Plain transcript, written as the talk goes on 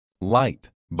Light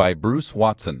by Bruce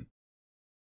Watson.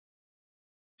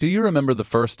 Do you remember the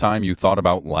first time you thought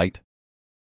about light?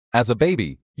 As a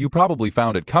baby, you probably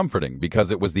found it comforting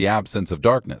because it was the absence of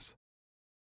darkness.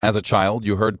 As a child,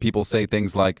 you heard people say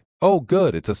things like, "Oh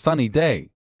good, it's a sunny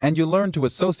day," and you learned to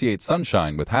associate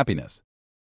sunshine with happiness.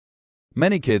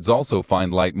 Many kids also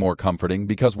find light more comforting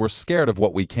because we're scared of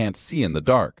what we can't see in the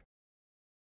dark.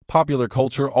 Popular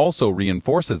culture also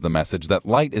reinforces the message that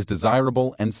light is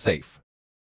desirable and safe.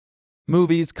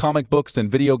 Movies, comic books,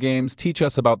 and video games teach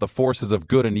us about the forces of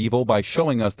good and evil by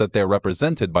showing us that they're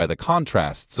represented by the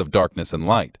contrasts of darkness and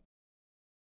light.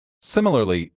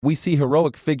 Similarly, we see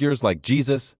heroic figures like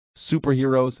Jesus,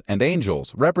 superheroes, and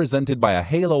angels represented by a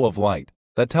halo of light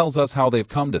that tells us how they've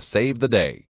come to save the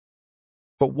day.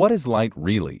 But what is light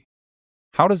really?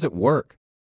 How does it work?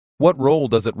 What role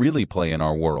does it really play in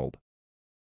our world?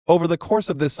 Over the course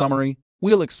of this summary,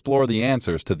 we'll explore the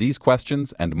answers to these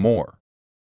questions and more.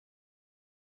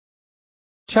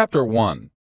 Chapter 1.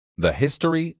 The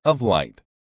History of Light.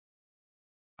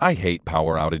 I hate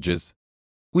power outages.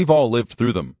 We've all lived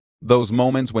through them, those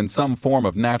moments when some form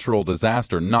of natural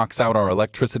disaster knocks out our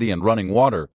electricity and running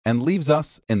water and leaves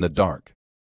us in the dark.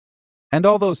 And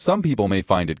although some people may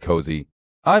find it cozy,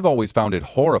 I've always found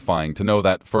it horrifying to know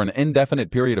that for an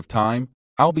indefinite period of time,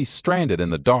 I'll be stranded in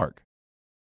the dark.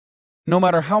 No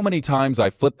matter how many times I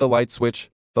flip the light switch,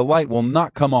 the light will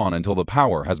not come on until the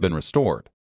power has been restored.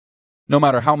 No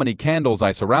matter how many candles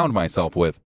I surround myself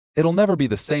with, it'll never be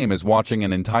the same as watching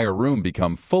an entire room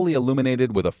become fully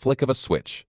illuminated with a flick of a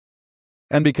switch.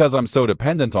 And because I'm so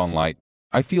dependent on light,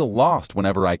 I feel lost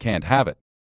whenever I can't have it,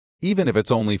 even if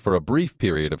it's only for a brief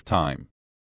period of time.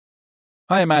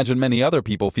 I imagine many other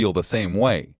people feel the same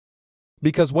way,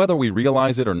 because whether we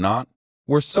realize it or not,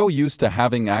 we're so used to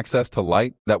having access to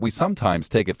light that we sometimes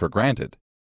take it for granted.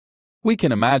 We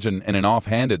can imagine in an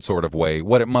offhanded sort of way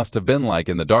what it must have been like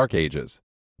in the Dark Ages,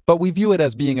 but we view it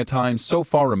as being a time so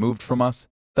far removed from us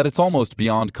that it's almost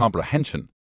beyond comprehension.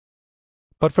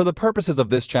 But for the purposes of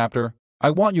this chapter,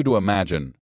 I want you to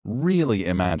imagine, really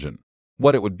imagine,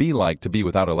 what it would be like to be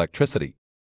without electricity.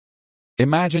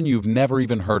 Imagine you've never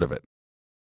even heard of it.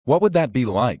 What would that be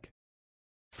like?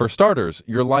 For starters,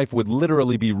 your life would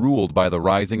literally be ruled by the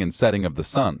rising and setting of the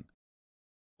sun.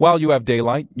 While you have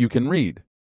daylight, you can read.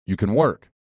 You can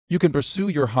work. You can pursue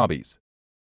your hobbies.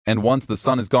 And once the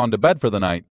sun has gone to bed for the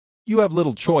night, you have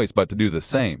little choice but to do the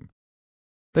same.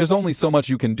 There's only so much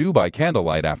you can do by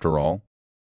candlelight after all.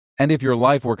 And if your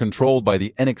life were controlled by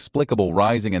the inexplicable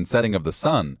rising and setting of the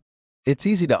sun, it's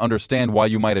easy to understand why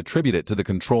you might attribute it to the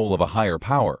control of a higher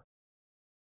power.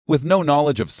 With no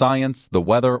knowledge of science, the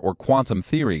weather, or quantum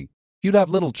theory, you'd have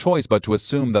little choice but to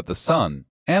assume that the sun,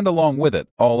 and along with it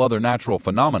all other natural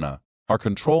phenomena, are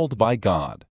controlled by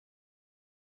God.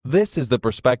 This is the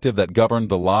perspective that governed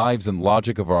the lives and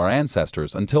logic of our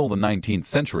ancestors until the 19th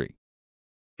century.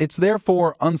 It's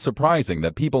therefore unsurprising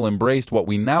that people embraced what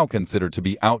we now consider to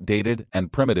be outdated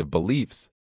and primitive beliefs.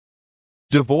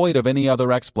 Devoid of any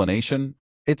other explanation,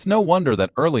 it's no wonder that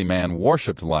early man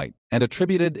worshipped light and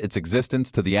attributed its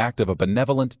existence to the act of a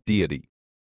benevolent deity.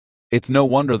 It's no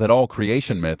wonder that all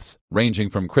creation myths, ranging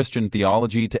from Christian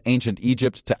theology to ancient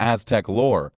Egypt to Aztec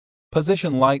lore,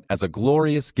 position light as a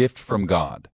glorious gift from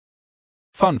God.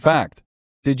 Fun fact,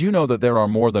 did you know that there are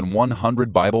more than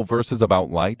 100 Bible verses about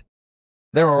light?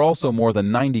 There are also more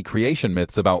than 90 creation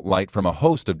myths about light from a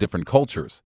host of different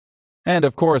cultures. And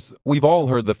of course, we've all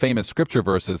heard the famous scripture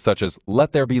verses such as,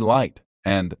 "Let there be light,"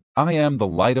 and "I am the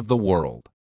light of the world."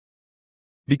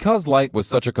 Because light was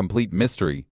such a complete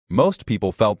mystery, most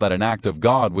people felt that an act of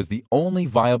God was the only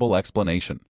viable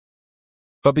explanation.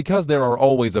 But because there are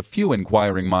always a few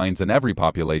inquiring minds in every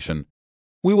population,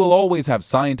 we will always have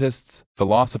scientists,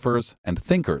 philosophers, and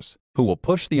thinkers who will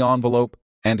push the envelope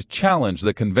and challenge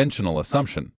the conventional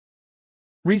assumption.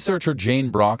 Researcher Jane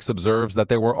Brox observes that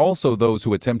there were also those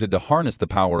who attempted to harness the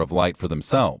power of light for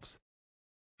themselves.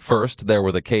 First, there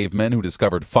were the cavemen who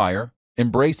discovered fire,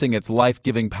 embracing its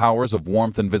life-giving powers of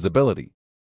warmth and visibility.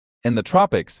 In the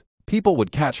tropics, people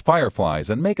would catch fireflies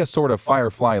and make a sort of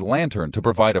firefly lantern to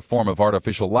provide a form of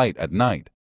artificial light at night.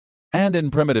 And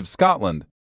in primitive Scotland,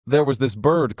 there was this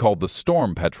bird called the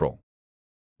storm petrel.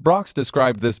 Brox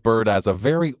described this bird as a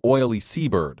very oily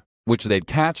seabird, which they'd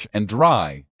catch and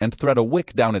dry and thread a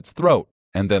wick down its throat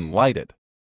and then light it.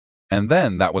 And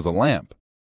then that was a lamp.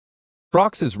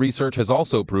 Brox's research has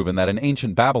also proven that in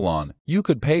ancient Babylon, you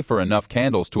could pay for enough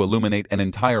candles to illuminate an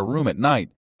entire room at night,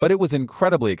 but it was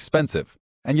incredibly expensive,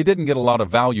 and you didn't get a lot of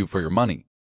value for your money.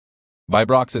 By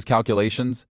Brox's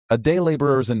calculations, a day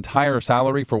laborer's entire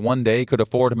salary for one day could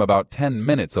afford him about 10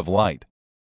 minutes of light.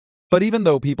 But even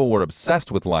though people were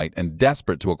obsessed with light and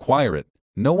desperate to acquire it,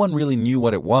 no one really knew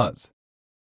what it was.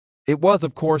 It was,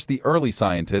 of course, the early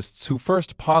scientists who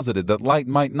first posited that light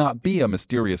might not be a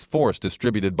mysterious force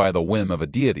distributed by the whim of a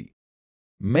deity.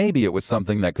 Maybe it was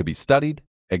something that could be studied,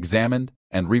 examined,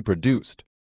 and reproduced.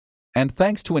 And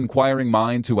thanks to inquiring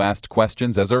minds who asked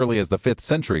questions as early as the 5th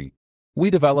century, we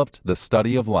developed the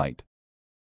study of light.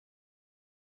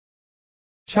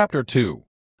 Chapter 2.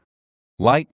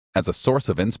 Light as a source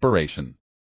of inspiration.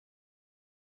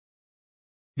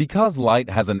 Because light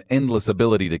has an endless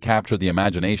ability to capture the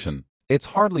imagination, it's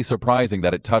hardly surprising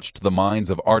that it touched the minds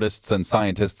of artists and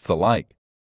scientists alike.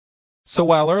 So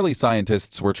while early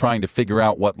scientists were trying to figure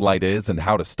out what light is and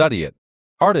how to study it,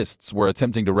 artists were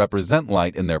attempting to represent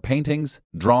light in their paintings,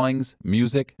 drawings,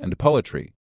 music, and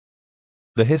poetry.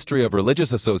 The history of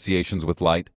religious associations with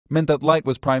light meant that light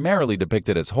was primarily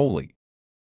depicted as holy.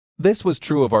 This was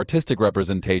true of artistic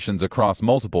representations across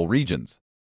multiple regions.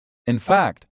 In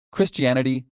fact,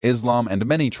 Christianity, Islam, and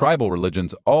many tribal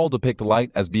religions all depict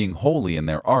light as being holy in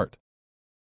their art.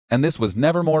 And this was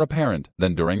never more apparent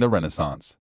than during the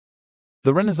Renaissance.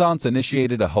 The Renaissance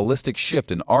initiated a holistic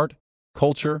shift in art,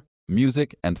 culture,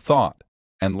 music, and thought,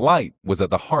 and light was at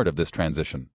the heart of this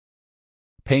transition.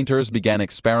 Painters began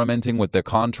experimenting with the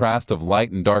contrast of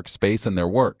light and dark space in their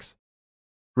works.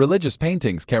 Religious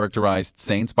paintings characterized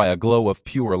saints by a glow of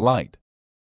pure light.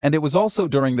 And it was also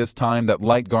during this time that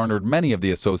light garnered many of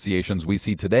the associations we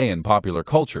see today in popular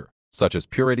culture, such as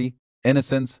purity,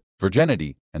 innocence,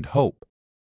 virginity, and hope.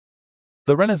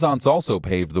 The Renaissance also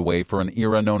paved the way for an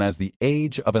era known as the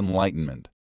Age of Enlightenment,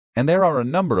 and there are a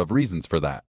number of reasons for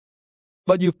that.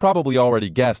 But you've probably already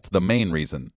guessed the main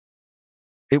reason.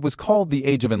 It was called the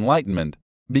Age of Enlightenment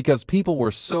because people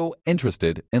were so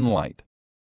interested in light.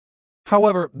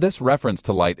 However, this reference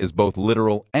to light is both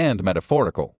literal and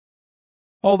metaphorical.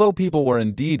 Although people were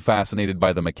indeed fascinated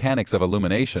by the mechanics of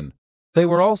illumination, they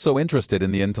were also interested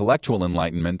in the intellectual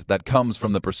enlightenment that comes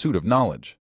from the pursuit of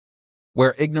knowledge.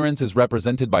 Where ignorance is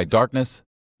represented by darkness,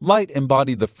 light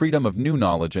embodied the freedom of new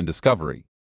knowledge and discovery.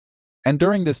 And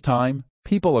during this time,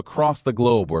 people across the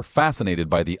globe were fascinated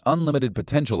by the unlimited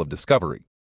potential of discovery.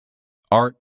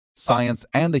 Art, science,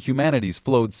 and the humanities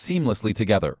flowed seamlessly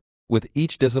together, with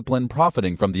each discipline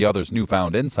profiting from the other's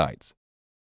newfound insights.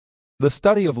 The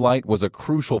study of light was a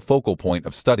crucial focal point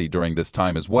of study during this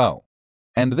time as well,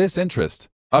 and this interest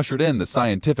ushered in the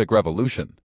scientific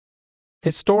revolution.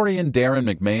 Historian Darren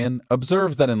McMahon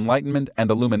observes that enlightenment and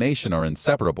illumination are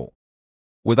inseparable.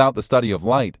 Without the study of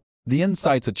light, the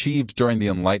insights achieved during the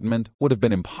Enlightenment would have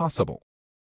been impossible.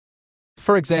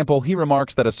 For example, he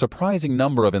remarks that a surprising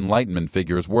number of Enlightenment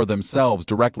figures were themselves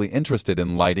directly interested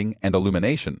in lighting and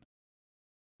illumination.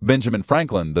 Benjamin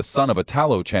Franklin, the son of a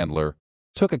tallow chandler,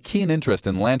 took a keen interest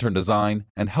in lantern design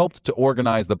and helped to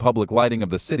organize the public lighting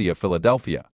of the city of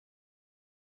Philadelphia.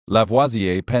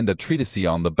 Lavoisier penned a treatise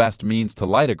on the best means to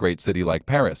light a great city like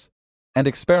Paris, and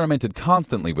experimented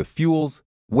constantly with fuels,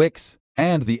 wicks,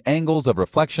 and the angles of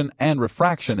reflection and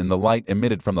refraction in the light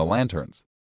emitted from the lanterns.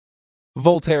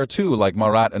 Voltaire, too, like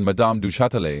Marat and Madame du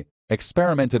Châtelet,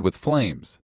 experimented with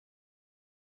flames.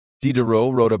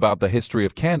 Diderot wrote about the history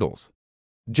of candles.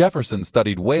 Jefferson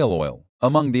studied whale oil,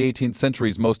 among the 18th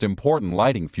century's most important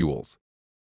lighting fuels.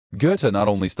 Goethe not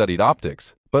only studied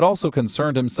optics, but also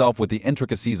concerned himself with the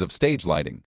intricacies of stage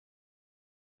lighting.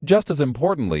 Just as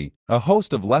importantly, a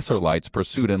host of lesser lights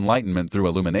pursued enlightenment through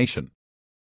illumination.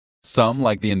 Some,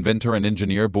 like the inventor and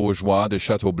engineer Bourgeois de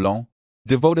Chateaubriand,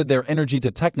 devoted their energy to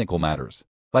technical matters,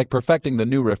 like perfecting the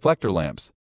new reflector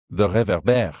lamps, the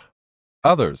réverbères.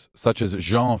 Others, such as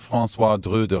Jean-François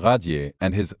Dreux de Radier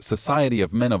and his Society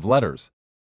of Men of Letters,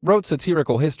 wrote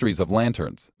satirical histories of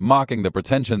lanterns, mocking the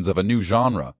pretensions of a new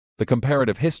genre, the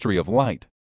comparative history of light.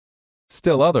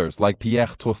 Still others, like Pierre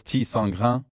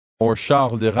Tourtis-Sangrin or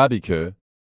Charles de Rabiqueux,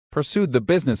 pursued the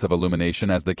business of illumination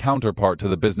as the counterpart to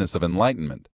the business of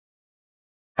enlightenment.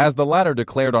 As the latter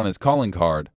declared on his calling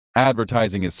card,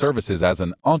 advertising his services as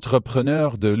an entrepreneur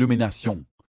de l'illumination,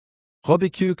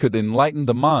 Rabiqueux could enlighten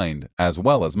the mind as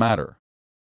well as matter.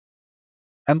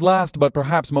 And last but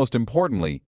perhaps most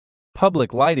importantly,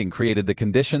 public lighting created the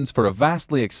conditions for a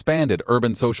vastly expanded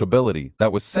urban sociability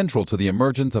that was central to the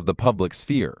emergence of the public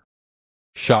sphere.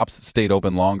 Shops stayed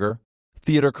open longer,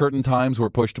 theater curtain times were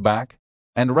pushed back,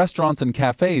 and restaurants and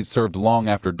cafes served long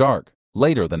after dark,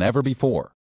 later than ever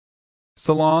before.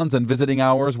 Salons and visiting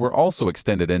hours were also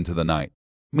extended into the night,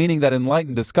 meaning that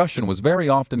enlightened discussion was very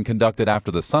often conducted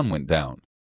after the sun went down.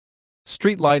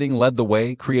 Street lighting led the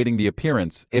way, creating the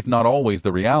appearance, if not always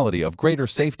the reality, of greater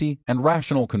safety and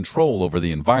rational control over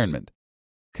the environment,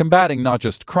 combating not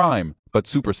just crime, but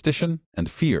superstition and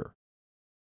fear.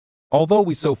 Although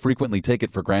we so frequently take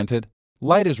it for granted,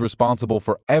 light is responsible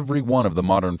for every one of the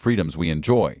modern freedoms we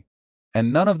enjoy,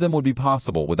 and none of them would be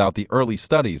possible without the early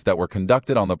studies that were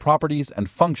conducted on the properties and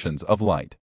functions of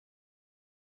light.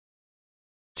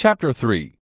 Chapter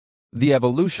 3. The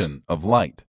Evolution of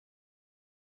Light.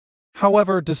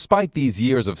 However, despite these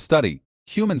years of study,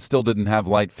 humans still didn't have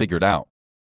light figured out.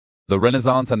 The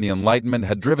Renaissance and the Enlightenment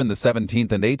had driven the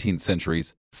 17th and 18th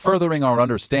centuries, furthering our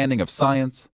understanding of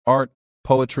science, art,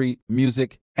 poetry,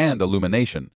 music, and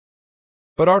illumination.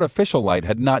 But artificial light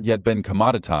had not yet been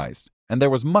commoditized, and there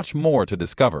was much more to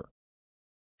discover.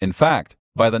 In fact,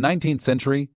 by the 19th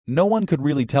century, no one could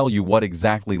really tell you what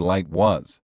exactly light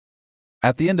was.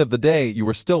 At the end of the day, you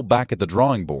were still back at the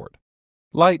drawing board.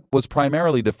 Light was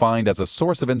primarily defined as a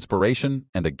source of inspiration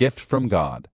and a gift from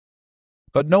God.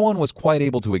 But no one was quite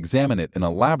able to examine it in a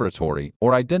laboratory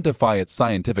or identify its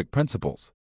scientific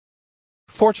principles.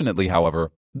 Fortunately,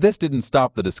 however, this didn't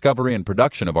stop the discovery and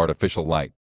production of artificial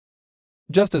light.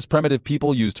 Just as primitive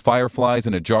people used fireflies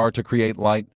in a jar to create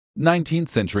light, 19th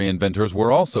century inventors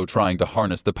were also trying to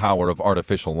harness the power of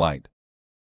artificial light.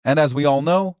 And as we all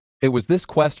know, it was this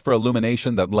quest for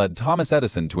illumination that led Thomas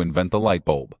Edison to invent the light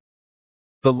bulb.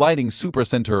 The lighting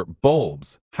supercenter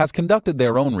Bulbs has conducted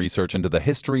their own research into the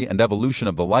history and evolution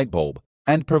of the light bulb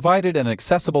and provided an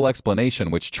accessible explanation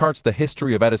which charts the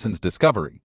history of Edison's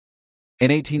discovery.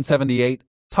 In 1878,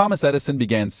 Thomas Edison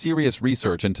began serious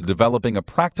research into developing a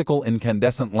practical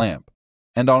incandescent lamp,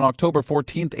 and on October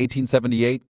 14,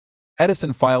 1878,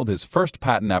 Edison filed his first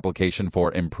patent application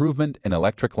for improvement in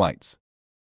electric lights.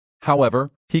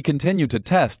 However, he continued to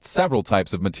test several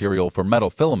types of material for metal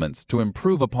filaments to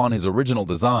improve upon his original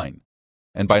design,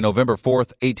 and by November 4,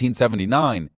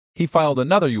 1879, he filed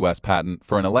another U.S. patent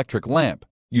for an electric lamp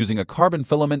using a carbon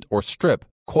filament or strip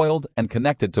coiled and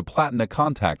connected to platina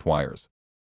contact wires.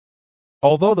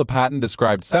 Although the patent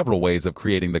described several ways of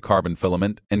creating the carbon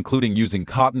filament, including using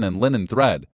cotton and linen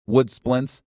thread, wood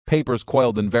splints, papers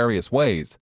coiled in various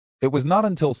ways, it was not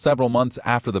until several months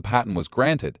after the patent was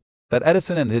granted that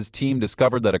Edison and his team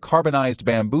discovered that a carbonized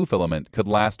bamboo filament could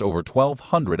last over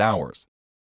 1,200 hours.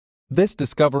 This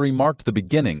discovery marked the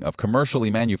beginning of commercially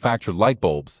manufactured light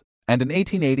bulbs, and in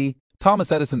 1880,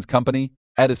 Thomas Edison's company,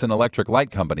 Edison Electric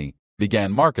Light Company,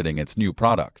 began marketing its new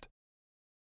product.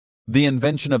 The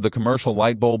invention of the commercial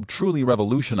light bulb truly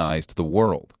revolutionized the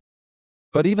world.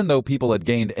 But even though people had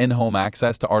gained in-home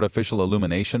access to artificial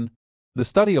illumination, the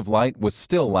study of light was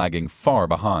still lagging far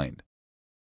behind.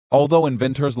 Although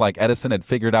inventors like Edison had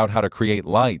figured out how to create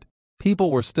light,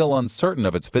 people were still uncertain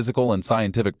of its physical and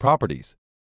scientific properties.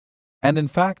 And in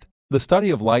fact, the study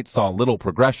of light saw little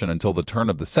progression until the turn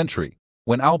of the century,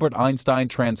 when Albert Einstein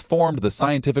transformed the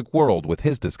scientific world with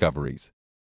his discoveries.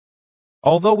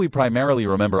 Although we primarily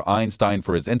remember Einstein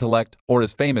for his intellect or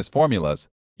his famous formulas,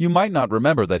 you might not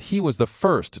remember that he was the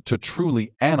first to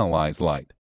truly analyze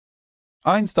light.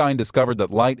 Einstein discovered that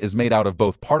light is made out of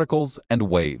both particles and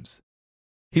waves.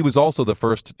 He was also the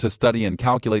first to study and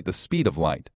calculate the speed of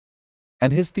light.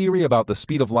 And his theory about the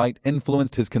speed of light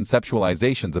influenced his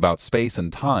conceptualizations about space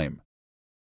and time.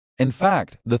 In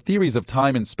fact, the theories of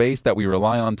time and space that we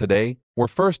rely on today were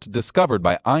first discovered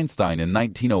by Einstein in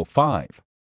 1905.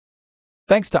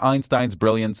 Thanks to Einstein's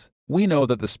brilliance, we know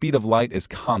that the speed of light is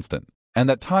constant, and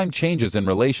that time changes in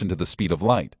relation to the speed of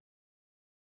light.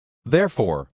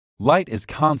 Therefore, light is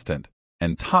constant,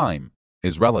 and time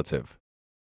is relative.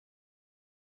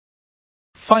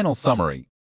 Final summary.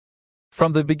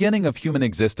 From the beginning of human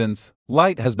existence,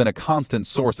 light has been a constant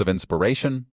source of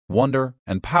inspiration, wonder,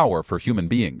 and power for human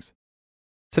beings.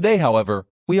 Today, however,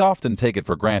 we often take it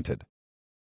for granted.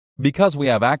 Because we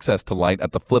have access to light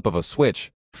at the flip of a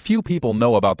switch, few people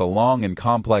know about the long and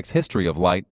complex history of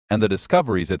light and the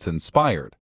discoveries it's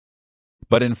inspired.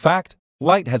 But in fact,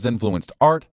 light has influenced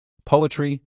art,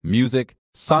 poetry, music,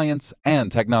 science,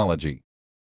 and technology.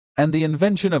 And the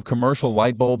invention of commercial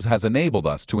light bulbs has enabled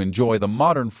us to enjoy the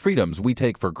modern freedoms we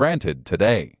take for granted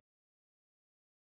today.